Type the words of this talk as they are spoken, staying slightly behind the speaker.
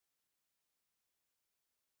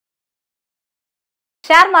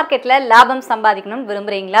Share மார்க்கெட்ல லாபம் சம்பாதிக்கணும்னு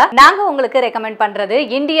விரும்புறீங்களா? நாங்க உங்களுக்கு ரெக்கமெண்ட் பண்றது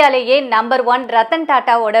இந்தியாலேயே number 1 Ratan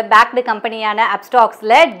டாட்டாவோட packed கம்பெனியான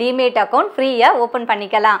அப்ஸ்டாக்ஸ்ல demat account ஃப்ரீயா ஓபன்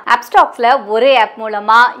பண்ணிக்கலாம். அப்ஸ்டாக்ஸ்ல ஒரே ஆப்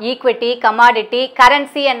மூலமா equity, commodity,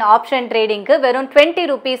 currency and option ட்ரேடிங்க்கு வெறும் 20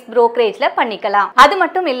 ரூபீஸ் புரோக்கரேஜ்ல பண்ணிக்கலாம். அது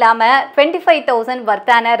மட்டும் இல்லாம 25,000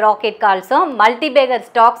 வர்த்தான ராக்கெட் கால்ஸும் மல்டிபேகர்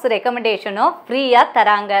ஸ்டாக்ஸ் ரெக்கமெண்டேஷனும் ஃப்ரீயா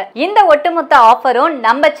தராங்க. இந்த ஒட்டுமொத்த ஆஃபரும்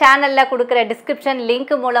நம்ம சேனல்ல கொடுக்கிற டிஸ்கிரிப்ஷன்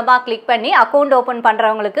லிங்க் மூலமா கிளிக் பண்ணி அக்கவுண்ட் ஓபன்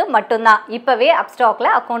பண்றவங்களுக்கு மட்டும்தான். இப்பவே அப்ஸ்டாக்ல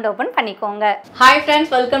அக்கவுண்ட் ஓபன் பண்ணிக்கோங்க. Hi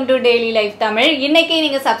friends, welcome to daily life Tamil. இன்னைக்கு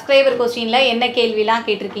நீங்க சப்ஸ்கிரைபர் கொஸ்டின்ல என்ன கேள்விலாம்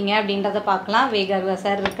கேட்டிருக்கீங்க அப்படின்றத பார்க்கலாம். வேகர்வா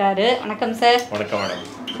சார் இருக்காரு. வணக்கம் சார். வணக்கம் மேடம்.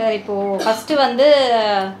 சார், இப்போ ஃபர்ஸ்ட்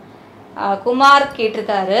குமார்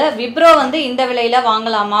கேட்டிருக்காரு, விப்ரோ இந்த விலையில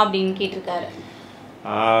வாங்கலாமா அப்படின்னு கேட்டிருக்காரு.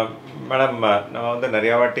 மேடம், நம்ம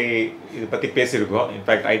நிறையா வாட்டி இதை பற்றி பேசியிருக்கோம்.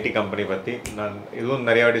 இன்ஃபேக்ட் ஐடி கம்பெனி பற்றி நான் இதுவும்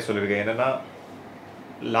நிறையா வாட்டி சொல்லியிருக்கேன். என்னென்னா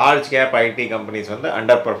large cap IT companies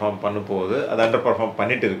under perform பண்ணும் போது அது அண்டர் பெர்ஃபார்ம்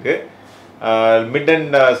பண்ணிட்டு இருக்கு. Mid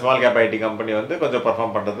and small cap IT company கொஞ்சம்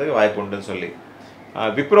பெர்ஃபார்ம் பண்ணுறதுக்கு வாய்ப்பு உண்டுன்னு சொல்லி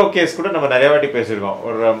விப்ரோ கேஸ் கூட நம்ம நிறைய வாட்டி பேசியிருக்கோம்.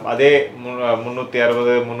 ஒரு அதே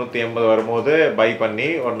 360 380 வரும்போது பை பண்ணி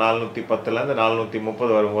ஒரு 410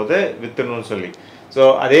 430 வரும்போது வித்துணும்னு சொல்லி. ஸோ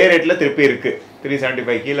அதே ரேட்டில் திருப்பி இருக்குது.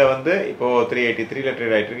 375 கீழே இப்போது 383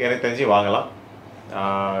 ட்ரேட் ஆகிட்டு இருக்கு. எனக்கு தெரிஞ்சு வாங்கலாம்.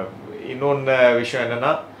 இன்னொன்று விஷயம்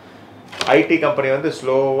என்னென்னா, ஐடி கம்பெனி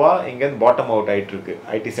ஸ்லோவாக இங்கேருந்து பாட்டம் அவுட் ஆகிட்டு இருக்கு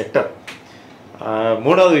ஐடி செக்டர்.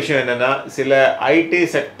 மூணாவது விஷயம் என்னென்னா, சில ஐடி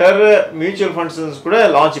செக்டர் மியூச்சுவல் ஃபண்ட்ஸ் கூட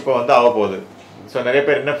லான்ச் இப்போ ஆக போகுது. ஸோ நிறைய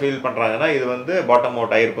பேர் என்ன ஃபீல் பண்ணுறாங்கன்னா, இது பாட்டம்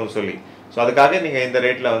அவுட் ஆகிருக்கும்னு சொல்லி. ஸோ அதுக்காக நீங்கள் இந்த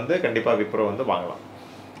ரேட்டில் கண்டிப்பாக விப்ரோ வாங்கலாம்.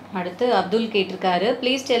 அடுத்து அப்துல் கேட்டிருக்காரு,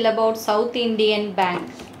 please tell about south Indian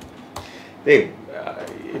bank.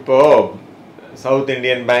 இப்போது சவுத்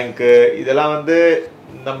இண்டியன் பேங்க்கு இதெல்லாம்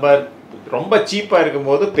நம்ம ரொம்ப சீப்பாக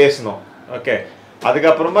இருக்கும்போது பேசணும். ஓகே,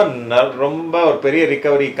 அதுக்கப்புறமா ரொம்ப ஒரு பெரிய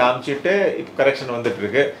ரிக்கவரி காமிச்சிட்டு இப்போ கரெக்ஷன்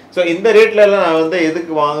வந்துட்டுருக்கு. ஸோ இந்த ரேட்லலாம் நான்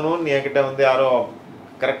எதுக்கு வாங்கணும்னு என்கிட்ட யாரும்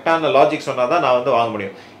கரெக்டான லாஜிக் சொன்னால் தான் நான் வாங்க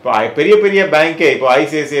முடியும். இப்போ பெரிய பெரிய பேங்க்கே, இப்போ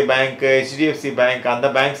ஐசிஐசிஐ பேங்க்கு, ஹெச்டிஎஃப்சி பேங்க், அந்த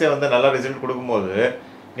பேங்க்ஸே நல்ல ரிசல்ட் கொடுக்கும்போது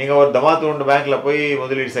நீங்கள் ஒரு தமாத்தூண்டு பேங்க்கில் போய்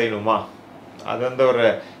முதலீடு செய்யணுமா? அது ஒரு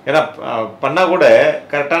ஏன்னா பண்ணால் கூட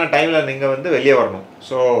கரெக்டான டைமில் நீங்கள் வெளியே வரணும்.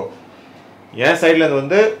 ஸோ என் சைடில்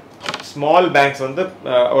ஸ்மால் பேங்க்ஸ்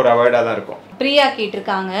ஒரு அவாய்டாக தான் இருக்கும். பிரியா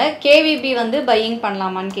கேட்டிருக்காங்க, கேவிபி பையிங்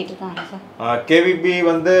பண்ணலாமான்னு கேட்டிருக்காங்க sir. KVP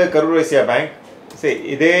Karur Vaishya bank. சரி,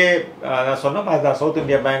 இதே நான் சொன்ன மாதிரி தான், சவுத்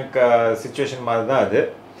இந்தியா பேங்க் சிச்சுவேஷன் மாதிரி தான். அது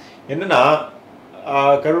என்னென்னா,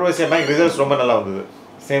 கரூர் வைசியா பேங்க் ரிசல்ட்ஸ் ரொம்ப நல்லா வந்தது,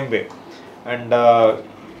 சேம் வே. அண்ட்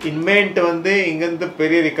இன்மெண்ட் இங்கேருந்து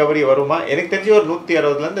பெரிய ரிகவரி வருமா? எனக்கு தெரிஞ்சு ஒரு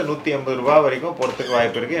 160 180 ரூபா வரைக்கும் போகிறதுக்கு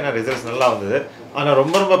வாய்ப்பு இருக்குது. ஏன்னா ரிசல்ட்ஸ் நல்லா வந்தது. ஆனால்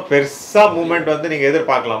ரொம்ப ரொம்ப பெருசாக மூவ்மெண்ட் நீங்கள்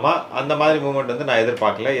எதிர்பார்க்கலாமா? அந்த மாதிரி மூவ்மெண்ட் நான்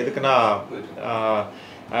எதிர்பார்க்கல. எதுக்குன்னா,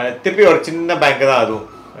 திருப்பி ஒரு சின்ன பேங்க் தான் அதுவும்,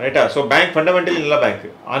 ரைட்டா? ஸோ பேங்க் ஃபண்டமெண்டலி நல்ல பேங்க்.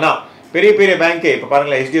 ஆனால் பெரிய பெரிய பேங்க்கு இப்போ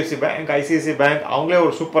பாருங்களேன், ஹெச்டிஎஃப்சி பேங்க், ஐசிஐசிஐ பேங்க், அவங்களே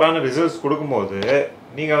ஒரு சூப்பரான ரிசல்ட்ஸ் கொடுக்கும்போது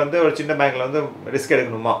நீங்கள் ஒரு சின்ன பேங்க்கில் ரிஸ்க்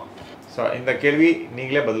எடுக்கணுமா? ஸோ இந்த கேள்வி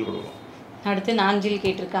நீங்களே பதில் கொடுக்கணும். அடுத்து நாஞ்சில்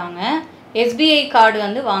கேட்டிருக்காங்க, எஸ்பிஐ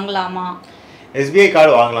கார்டு வாங்கலாமா? எஸ்பிஐ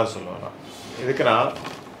கார்டு வாங்கலாம்னு சொல்லுவேன் நான். எதுக்குன்னா,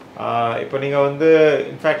 இப்போ நீங்கள்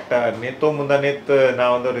இன்ஃபேக்ட் நேற்று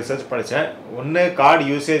நான் ரிசர்ச் படித்தேன். ஒன்று, கார்டு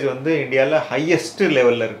யூசேஜ் இந்தியாவில் ஹையஸ்ட்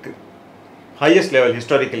லெவலில் இருக்குது, ஹையஸ்ட் லெவல்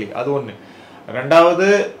ஹிஸ்டாரிக்கலி. அது ஒன்று. ரெண்டாவது,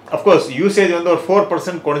 அஃப்கோர்ஸ் யூசேஜ் ஒரு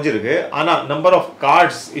 4% குறைஞ்சிருக்கு. ஆனால் நம்பர் ஆஃப்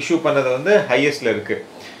கார்ட்ஸ் இஷ்யூ பண்ணது ஹையஸ்டில் இருக்குது.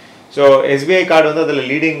 ஸோ எஸ்பிஐ கார்டு அதில்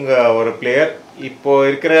லீடிங் ஒரு பிளேயர். இப்போது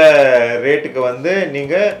இருக்கிற ரேட்டுக்கு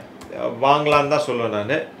நீங்கள் வாங்கலான்னு தான் சொல்லுவேன்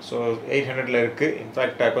நான். ஸோ 800 இருக்குது.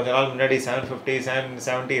 இன்ஃபேக்ட் கொஞ்ச நாள் முன்னாடி 750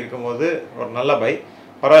 770 இருக்கும்போது ஒரு நல்ல பை.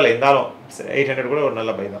 பரவாயில்ல, இருந்தாலும் 800 கூட ஒரு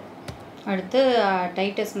நல்ல பை தான். அடுத்து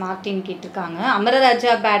டைட்டஸ் மார்டின் கேட்டிருக்காங்க,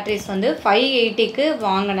 அமரராஜா பேட்டரிஸ் 580க்கு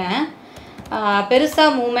வாங்கினேன்,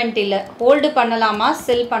 பெருசாக மூமெண்ட் இல்லை, ஹோல்டு பண்ணலாமா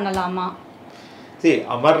செல் பண்ணலாமா? சரி,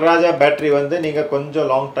 அமர்ராஜா பேட்டரி நீங்கள் கொஞ்சம்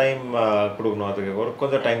லாங் டைம் கொடுக்கணும், அதுக்கு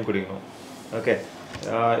கொஞ்சம் டைம் கொடுக்கணும். ஓகே,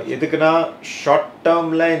 எதுக்குன்னா ஷார்ட்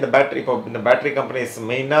டேர்மில் இந்த பேட்டரி, இப்போ இந்த பேட்டரி கம்பெனிஸ்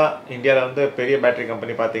மெயினாக இந்தியாவில் பெரிய பேட்டரி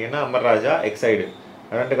கம்பெனி பார்த்தீங்கன்னா அமர்ராஜா, எக்ஸைடு,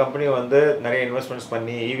 ரெண்டு கம்பெனியும் நிறைய இன்வெஸ்ட்மெண்ட்ஸ்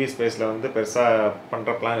பண்ணி இவி ஸ்பேஸில் பெருசாக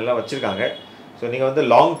பண்ணுற பிளான் எல்லாம் வச்சுருக்காங்க. ஸோ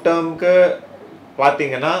நீங்கள் லாங் டேர்முக்கு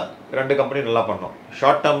பார்த்தீங்கன்னா ரெண்டு கம்பெனி நல்லா பண்ணோம்.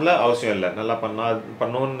 ஷார்ட் டேர்மில் அவசியம் இல்லை, நல்லா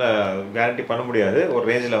பண்ணணும்னு கேரண்டி பண்ண முடியாது. ஒரு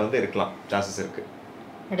ரேஞ்சில் இருக்கலாம், சான்சஸ் இருக்குது.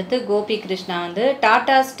 அடுத்து Gopi Krishna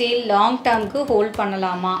Tata steel long டேர்முக்கு hold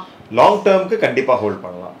பண்ணலாமா? லாங் டேர்முக்கு கண்டிப்பாக ஹோல்ட்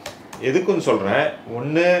பண்ணலாம். எதுக்குன்னு சொல்கிறேன்.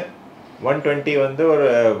 ஒன்று, 120 ஒரு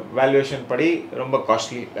வேல்யூவேஷன் படி ரொம்ப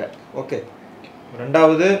காஸ்ட்லி இல்லை. ஓகே.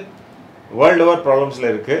 ரெண்டாவது, வேர்ல்டு ஓவர்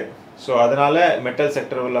ப்ராப்ளம்ஸில் இருக்குது. ஸோ அதனால் மெட்டல்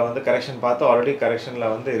செக்டரில் கரெக்ஷன் பார்த்து ஆல்ரெடி கரெக்ஷனில்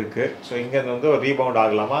இருக்குது. ஸோ இங்கேருந்து ஒரு ரீபவுண்ட்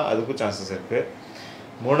ஆகலாமா, அதுக்கும் சான்சஸ் இருக்குது.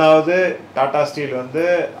 மூணாவது டாடா ஸ்டீல் வந்து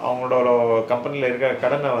அவங்களோட கம்பெனியில் இருக்கிற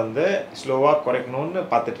கடனை வந்து ஸ்லோவாக குறைக்கணும்னு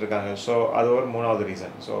பார்த்துட்டு இருக்காங்க. ஸோ அது ஒரு மூணாவது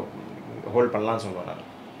ரீசன். ஸோ ஹோல்ட் பண்ணலாம்னு சொல்லுவேன் நான்.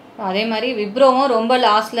 அதே மாதிரி விப்ரோவும் ரொம்ப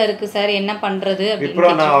லாஸ்ட்ல இருக்கு சார், என்ன பண்றது? விப்ரோ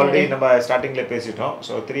நான் ஆல்ரெடி நம்ம ஸ்டார்டிங்ல பேசிட்டோம்.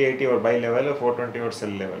 ஸோ 380 ஒரு பை லெவல், 420 ஒரு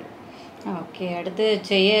செல் லெவல். ஓகே, அடுத்து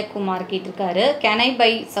ஜெயக்குமார் கேட்டிருக்காரு, can I by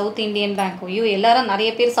south Indian bank? ஐயோ, எல்லாரும் நிறைய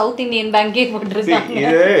பேர் சவுத் இந்தியன் பேங்கே போட்டுருக்காங்க.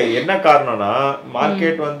 இது என்ன காரணம்னா,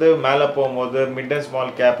 மார்க்கெட் வந்து மேலே போகும்போது மிட் அண்ட்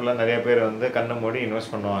ஸ்மால் கேப்ல நிறைய பேர் வந்து கண்ணை மூடி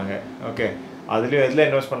இன்வெஸ்ட் பண்ணுவாங்க. ஓகே, அதுலேயும் எதில்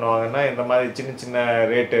இன்வெஸ்ட் பண்ணுவாங்கன்னா, இந்த மாதிரி சின்ன சின்ன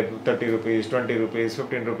ரேட்டு 30 rupees 20 rupees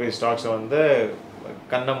 15 rupees ஸ்டாக்ஸை வந்து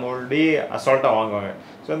கண்ணை மூடி அசால்ட்டாக வாங்குவாங்க.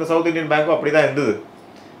 ஸோ இந்த சவுத் இந்தியன் பேங்க்கும் அப்படி தான் இருந்தது.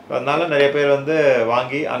 அதனால நிறைய பேர் வந்து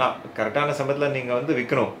வாங்கி, ஆனால் கரெக்டான சமயத்தில் நீங்கள் வந்து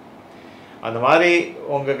விற்கணும். அந்த மாதிரி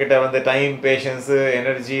உங்ககிட்ட வந்து டைம், பேஷன்ஸு,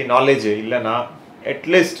 எனர்ஜி, நாலேஜ் இல்லைன்னா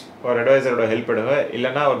அட்லீஸ்ட் ஒரு அட்வைசரோட ஹெல்ப் எடுங்க.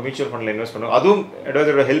 இல்லைனா ஒரு மியூச்சுவல் ஃபண்டில் இன்வெஸ்ட் பண்ணுங்க. அதுவும்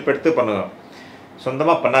அட்வைசரோட ஹெல்ப் எடுத்து பண்ணுங்க.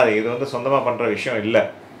 சொந்தமாக பண்ணாதீங்க. இது வந்து சொந்தமாக பண்ணுற விஷயம் இல்லை.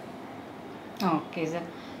 Okay sir.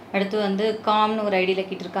 அடுத்து வந்து காம்னு ஒரு ஐடியில்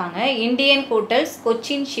கேட்டிருக்காங்க, Indian hotels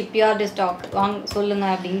Cochin shipyard stock சொல்லுங்க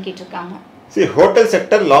அப்படின்னு கேட்டிருக்காங்க. சரி, ஹோட்டல்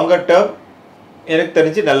செக்டர் லாங்கர் டேர்ம் எனக்கு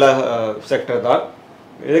தெரிஞ்சு நல்ல செக்டர் தான்.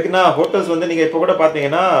 இதுக்குன்னா ஹோட்டல்ஸ் வந்து நீங்கள் இப்போ கூட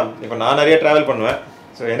பார்த்தீங்கன்னா, இப்போ நான் நிறைய ட்ராவல் பண்ணுவேன்.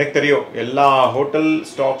 ஸோ எனக்கு தெரியும் எல்லா ஹோட்டல்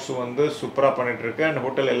ஸ்டாக்ஸும் வந்து சூப்பராக பண்ணிகிட்ருக்கு. அண்ட்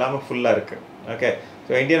ஹோட்டல் எல்லாமே ஃபுல்லாக இருக்குது. ஓகே,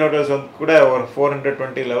 ஸோ இந்தியன் ஹோட்டல்ஸ் வந்து கூட ஒரு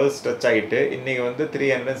 420 லெவல்ஸ் டச் ஆகிட்டு இன்றைக்கி வந்து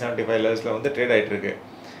 375 லெவல்ஸில் வந்து ட்ரேட் ஆகிட்டுருக்கு.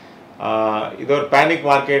 இது ஒரு பேனிக்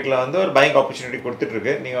மார்க்கெட்டில் வந்து ஒரு பையிங் ஆப்பர்ச்சுனிட்டி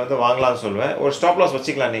கொடுத்துட்ருக்கு. நீங்கள் வந்து வாங்கலாம்னு சொல்லுவேன். ஒரு ஸ்டாப் லாஸ்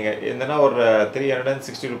வச்சுக்கலாம். நீங்கள் என்னன்னா ஒரு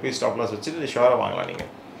 360 rupees ஸ்டாப் லாஸ் வச்சுட்டு ஷுவராக வாங்கலாம் நீங்கள்.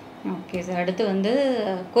 Okay sir. அடுத்து வந்து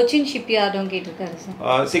கொச்சின் ஷிப்யார்டும் கேட்டிருக்காரு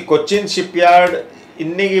சார். கொச்சின் ஷிப்யார்டு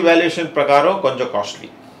இன்னைக்கு வேல்யூஷன் பிரகாரம் கொஞ்சம் காஸ்ட்லி.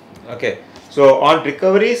 ஓகே, ஸோ ஆன்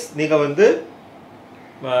ரிகவரிஸ் நீங்கள் வந்து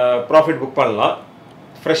ப்ராஃபிட் புக் பண்ணலாம்.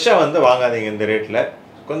 ஃப்ரெஷ்ஷாக வந்து வாங்காதீங்க. இந்த ரேட்டில்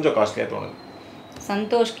கொஞ்சம் காஸ்ட்லியாக தோணுது.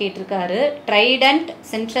 சந்தோஷ் கேட்டிருக்காரு, Trident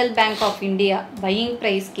central bank of India buying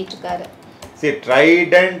price கேட்டிருக்காரு. சரி,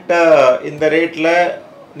 ட்ரைடண்ட் இந்த ரேட்டில்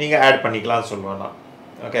நீங்கள் ஆட் பண்ணிக்கலாம்னு சொல்லுவேன் நான்.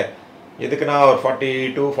 ஓகே, எதுக்குன்னா ஒரு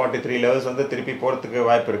 42 43 லெவல்ஸ் வந்து திருப்பி போகிறதுக்கு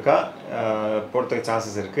வாய்ப்பு இருக்கா, போகிறதுக்கு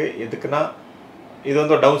சான்சஸ் இருக்குது. எதுக்குன்னா இது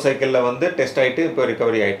வந்து ஒரு டவுன் சைக்கிளில் வந்து டெஸ்ட் ஆகிட்டு இப்போ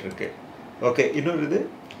ரிகவரி ஆகிட்டு இருக்கு. ஓகே, இன்னொரு இது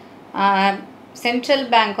central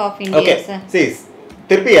bank of India sir. சரி,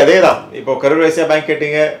 திருப்பி அதே தான். இப்போ கரூர் வைசியா பேங்க்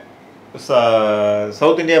கேட்டிங்க,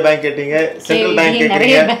 சவுத் இந்தியா பேங்க் கேட்டிங்க, சென்ட்ரல் பேங்க்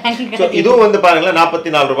கேட்டிங்க. ஸோ இதுவும் வந்து பாருங்களேன்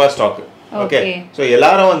 44 ரூபாய் ஸ்டாக்கு. ஓகே, ஸோ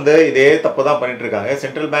எல்லாரும் வந்து இதே தப்பு தான் பண்ணிட்டு இருக்காங்க.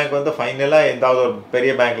 சென்ட்ரல் பேங்க் வந்து ஃபைனலாக எந்தாவது ஒரு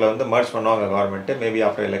பெரிய பேங்க்ல வந்து மர்ஜ் பண்ணுவாங்க government, maybe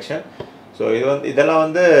after election. So இது வந்து இதெல்லாம்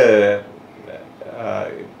வந்து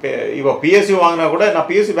இப்போ பிஎஸ்சி வாங்கினா கூட நான்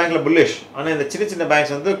பிஎஸ்சி பேங்க்ல புல்லிஷ். ஆனால் இந்த சின்ன சின்ன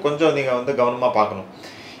பேங்க்ஸ் வந்து கொஞ்சம் நீங்கள் வந்து கவனமாக பார்க்கணும்.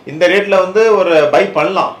 இந்த ரேட்டில் வந்து ஒரு பை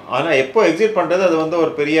பண்ணலாம், ஆனால் எப்போ எக்ஸிட் பண்ணுறது அது வந்து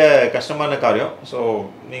ஒரு பெரிய கஷ்டமான காரியம். ஸோ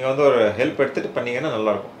நீங்கள் வந்து ஒரு ஹெல்ப் எடுத்துகிட்டு பண்ணீங்கன்னா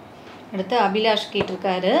நல்லாயிருக்கும். அடுத்து அபிலாஷ்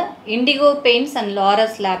கேட்டிருக்காரு, indigo paints and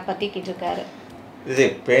Laurus lab பற்றி கேட்டிருக்காரு. இது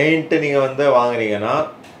பெயிண்ட்டு நீங்கள் வந்து வாங்குறீங்கன்னா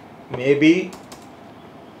மேபி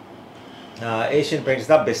ஏஷியன்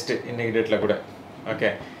பெயிண்ட்ஸ் தான் பெஸ்ட்டு இன்னைக்கு டேட்டில் கூட.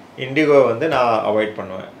 ஓகே, இண்டிகோ வந்து நான் அவாய்ட்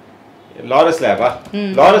பண்ணுவேன். லாரஸ் லேபா?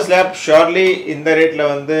 லாரஸ் லேப் ஷோர்லி இந்த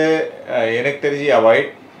ரேட்டில் வந்து எனக்கு தெரிஞ்சு அவாய்ட்.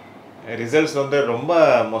 ரிசல்ட்ஸ் வந்து ரொம்ப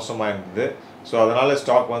மோசமாக இருந்தது. ஸோ அதனால்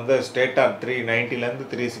ஸ்டாக் வந்து ஸ்ட்ரெயிட்டாக 390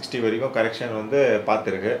 360 வரைக்கும் கரெக்ஷன் வந்து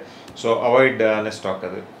பார்த்துருக்கு. ஸோ அவாய்ட் ஆன ஸ்டாக்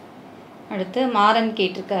அது. அடுத்து மாறன்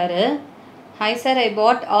கேட்டிருக்காரு, hi sir, I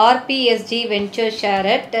pot Rpsg venture share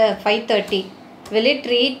at 530. will it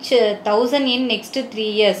reach 1000 in next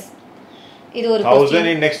 3 years? இது ஒரு 1000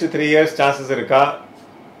 in next 3 years சான்சஸ் இருக்கா?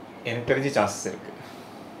 எனக்கு தெரிஞ்சு சான்சஸ் இருக்கு.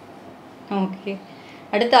 ஓகே.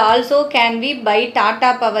 அடுத்து also can we by Tata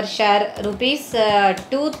power share rupees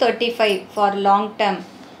 235 for long term?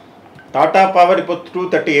 Tata power இப்போ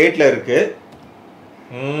 238ல இருக்கு.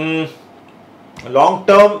 Long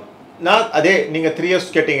டேர்ம்னா அதே நீங்கள் 3 years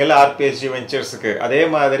கேட்டிங்கல்ல Rpsg வெஞ்சர்ஸுக்கு, அதே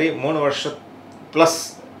மாதிரி 3 வருஷம் ப்ளஸ்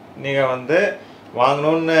நீங்கள் வந்து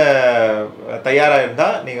வாங்கணும்னு தயாராக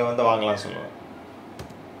இருந்தால் நீங்கள் வந்து வாங்கலாம் சொல்லுவேன்.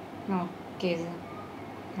 Okay sir.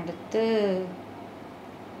 அடுத்து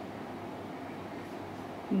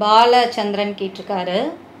பாலச்சந்திரன் கேட்டிருக்காரு.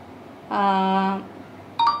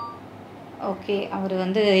 ஓகே, அவர்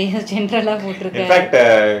வந்து ஜென்ரலாக போட்டிருக்காரு. இன்ஃபேக்ட்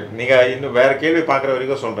நீங்கள் இன்னும் வேறு கேள்வி பார்க்குற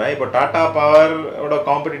வரைக்கும் சொல்கிறேன். இப்போ Tata பவரோட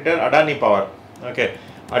competitor Adani power. Okay,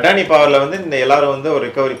 Adani பவரில் வந்து இந்த எல்லாரும் வந்து ஒரு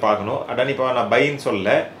ரிகவரி பார்க்கணும். அடானி பவர் நான் பைன்னு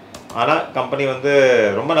சொல்லலை, ஆனால் கம்பெனி வந்து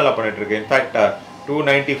ரொம்ப நல்லா பண்ணிகிட்ருக்கு. இன்ஃபேக்ட்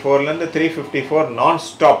 294 354 நான்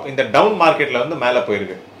ஸ்டாப் இந்த டவுன் மார்க்கெட்டில் வந்து மேலே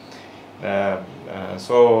போயிருக்கு.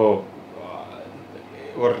 ஸோ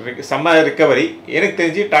ஒரு செம்ம ரிகவரி. எனக்கு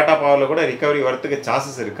தெரிஞ்சு டாடா பவரில் கூட ரிகவரி வரத்துக்கு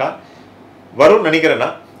சான்சஸ் இருக்கா, வரும்னு நினைக்கிறேன்னா.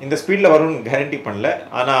 இந்த ஸ்பீடில் வரும்னு கேரண்டி பண்ணல.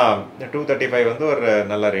 ஆனால் 235 வந்து ஒரு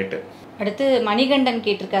நல்ல ரேட்டு. அடுத்து மணிகண்டன்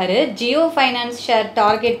கேட்டிருக்காரு, Jio finance share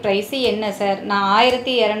target price என்ன சார்? நான்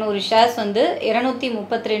 1200 ஷேர்ஸ் வந்து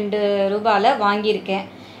 232 ரூபாயில் வாங்கியிருக்கேன்.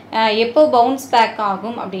 எப்போ பவுன்ஸ் பேக்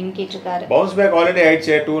ஆகும் அப்படின்னு கேட்டிருக்காரு. பவுன்ஸ் பேக் ஆல்ரெடி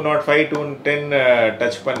ஆயிடுச்சு. 205 210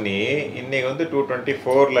 டச் பண்ணி இன்னைக்கு வந்து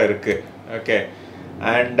 224 இருக்கு. ஓகே.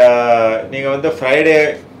 அண்ட் நீங்கள் வந்து ஃப்ரைடே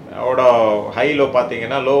ஓட ஹை லோ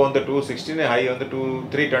பார்த்தீங்கன்னா லோ வந்து 216, ஹை வந்து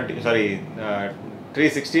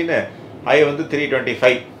 316, ஹை வந்து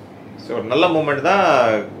 325. ஸோ நல்ல மூமெண்ட் தான்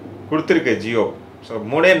கொடுத்துருக்கு ஜியோ. ஸோ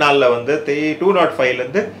 3 நாளில் வந்து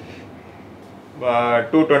 205லேருந்து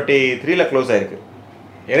 223 க்ளோஸ் ஆயிருக்கு.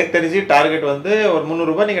 எனக்கு தெரிஞ்சு டார்கெட் வந்து ஒரு 300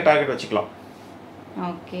 ரூபாய் நீங்கள் டார்கெட் வச்சுக்கலாம்.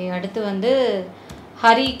 ஓகே. அடுத்து வந்து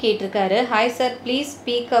ஹரி கேட்டிருக்காரு, hi sir, please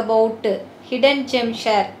speak about hidden GeM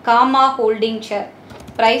share, gamma holding share.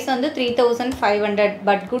 Price வந்து 3500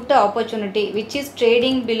 but good opportunity which is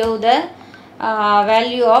trading below the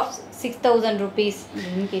value of 6000 rupees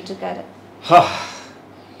அப்படின்னு கேட்டிருக்காரு.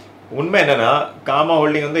 உண்மை என்னன்னா காமா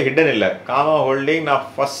ஹோல்டிங் வந்து ஹிடன் இல்லை. காமா ஹோல்டிங் நான்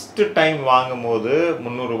ஃபஸ்ட்டு டைம் வாங்கும் போது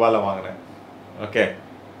 300 ரூபாயில் வாங்கினேன். ஓகே.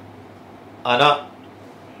 ஆனால்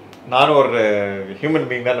நானும் ஒரு ஹியூமன்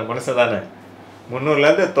பீயிங் தானே, மனுஷன் தானே.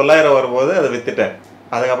 300லேருந்து 900 வரும்போது அதை விற்றுட்டேன்.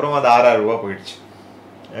 அதுக்கப்புறமா அது 6000 ரூபா போயிடுச்சு.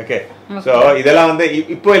 ஓகே. ஸோ இதெல்லாம் வந்து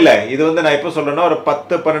இப்போ இல்லை, இது வந்து நான் எப்போ சொல்கிறேன்னா ஒரு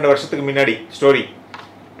 10-12 வருஷத்துக்கு முன்னாடி ஸ்டோரி.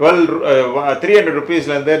 300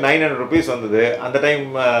 rupeesலேருந்து 900 rupees வந்தது. அந்த டைம்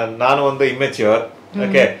நானும் வந்து இம்மெச்சுவர்.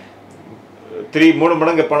 ஓகே. 3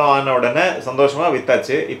 மடங்கு பணம் ஆன உடனே சந்தோஷமாக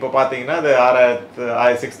வித்தாச்சு. இப்போ பார்த்தீங்கன்னா அது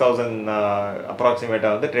 6000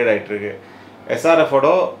 அப்ராக்சிமேட்டாக வந்து ட்ரேட் ஆகிட்டு இருக்கு. SRFோட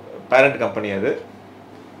பேரண்ட் கம்பெனி அது.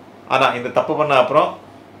 ஆனால் இந்த தப்பு பண்ண அப்புறம்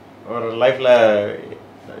ஒரு லைஃப்பில்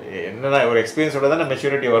என்னன்னா ஒரு எக்ஸ்பீரியன்ஸோட தான்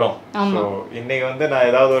மெச்சூரிட்டி வரும். ஸோ இன்னைக்கு வந்து நான்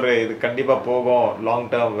ஏதாவது ஒரு இது கண்டிப்பாக போகும் லாங்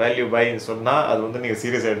டேர்ம் வேல்யூ பைன்னு சொன்னால் அது வந்து நீங்கள்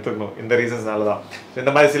சீரியஸாக எடுத்துக்கணும். இந்த ரீசன்ஸ்னால தான். ஸோ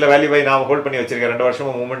இந்த மாதிரி சில வேல்யூ பை நான் ஹோல்ட் பண்ணி வச்சிருக்கேன். 2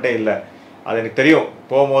 வருஷமும் மூமெண்ட்டே இல்லை. அது எனக்கு தெரியும்.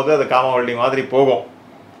 போகும்போது அது காமா ஹோல்டிங் மாதிரி போகும்.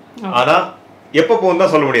 ஆனால் எப்போ போகும்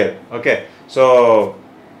தான் சொல்ல முடியாது. ஓகே. ஸோ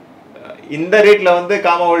இந்த ரேட்டில் வந்து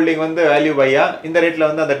காமா ஹோல்டிங் வந்து வேல்யூ பையா, இந்த ரேட்டில்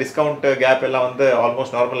வந்து அந்த டிஸ்கவுண்ட் கேப் எல்லாம் வந்து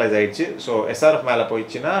ஆல்மோஸ்ட் நார்மலைஸ் ஆயிடுச்சு. ஸோ SRF மேலே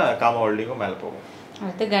போயிடுச்சுன்னா காமா ஹோல்டிங்கும் மேலே போகும்.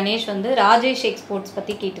 அடுத்து கணேஷ் வந்து ராஜேஷ் எக்ஸ்போர்ட்ஸ்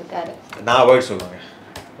பற்றி கேட்டிருக்காரு. நான் அவாய்ட் சொல்லுவாங்க,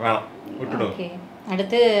 வேணாம், விட்டுடும். ஓகே.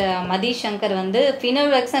 அடுத்து மதீஷ் சங்கர் வந்து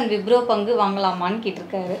ஃபினோலெக்ஸ் அண்ட் விப்ரோ பங்கு வாங்கலாமான்னு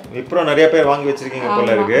கேட்டிருக்காரு. விப்ரோ நிறைய பேர் வாங்கி வச்சிருக்கீங்க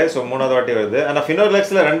போல இருக்கு. ஸோ 3வது வாட்டி வருது. ஆனால்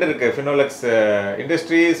ஃபினோலெக்ஸில் 2 இருக்கு. Finolex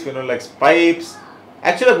industries, Finolex pipes.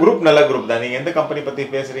 ஆக்சுவலாக குரூப் நல்ல குரூப் தான். நீங்கள் எந்த கம்பெனி பற்றி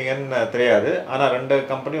பேசுகிறீங்கன்னு தெரியாது. ஆனால் 2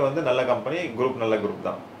 கம்பெனி வந்து நல்ல கம்பெனி, குரூப் நல்ல குரூப்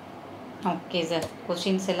தான். ஓகே சார்,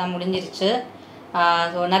 கொஸ்டின்ஸ் எல்லாம் முடிஞ்சிருச்சு.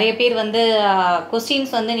 ஸோ நிறைய பேர் வந்து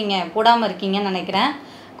கொஸ்டின்ஸ் வந்து நீங்கள் போடாமல் இருக்கீங்கன்னு நினைக்கிறேன்.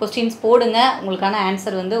 கொஸ்டின்ஸ் போடுங்க, உங்களுக்கான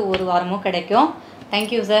ஆன்சர் வந்து ஒரு வாரமும் கிடைக்கும்.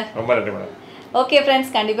 Thank you sir. ரொம்ப நன்றி மேடம். ஓகே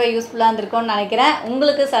ஃப்ரெண்ட்ஸ், கண்டிப்பாக யூஸ்ஃபுல்லாக இருந்திருக்கும்னு நினைக்கிறேன்.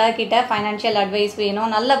 உங்களுக்கு சார் கிட்ட ஃபைனான்ஷியல் அட்வைஸ்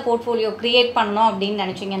வேணும், நல்ல போர்ட்ஃபோலியோ க்ரியேட் பண்ணணும் அப்படின்னு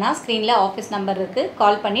நினச்சிங்கன்னா ஸ்க்ரீனில் ஆஃபீஸ் நம்பர் இருக்குது,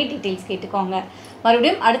 கால் பண்ணி டீட்டெயில்ஸ் கேட்டுக்கோங்க.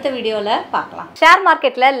 மறுபடியும் அடுத்த வீடியோவில் பார்க்கலாம். ஷேர்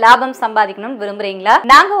மார்க்கெட்டில் லாபம் சம்பாதிக்கணும்னு விரும்புகிறீங்களா?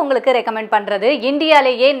 நாங்கள் உங்களுக்கு ரெக்கமெண்ட் பண்ணுறது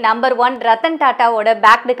இந்தியாவிலேயே number 1 Ratan டாட்டாவோட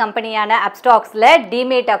packed கம்பெனியான அப்ஸ்டாக்ஸில்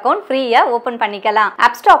demat account ஃப்ரீயாக ஓப்பன் பண்ணிக்கலாம்.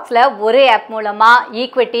 அப்ஸ்டாக்ஸில் ஒரே ஆப் மூலமாக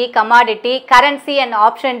equity, commodity, currency and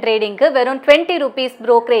option ட்ரேடிங்க்கு வெறும் 20 rupees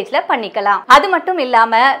ப்ரோக்கரேஜில் பண்ணிக்கலாம். அது மட்டும்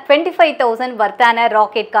இல்லாமல் 25,000 வர்த்தான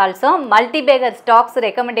ராக்கெட் கால்ஸும் மல்டிபேகர் ஸ்டாக்ஸ்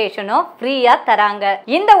ரெக்கமெண்டேஷனும் ஃப்ரீயாக தராங்க.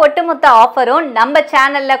 இந்த ஒட்டுமொத்த ஆஃபரும் நம்ம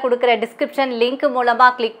சேனலில் கொடுக்குற டிஸ்கிரிப்ஷன் லிங்க் மூலமா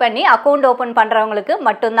கிளிக் பண்ணி அக்கவுண்ட் ஓபன் பண்றவங்களுக்கு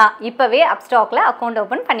மட்டும்தான். இப்பவே அப்ஸ்டாக்ல அக்கவுண்ட்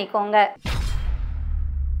ஓபன் பண்ணிக்கோங்க.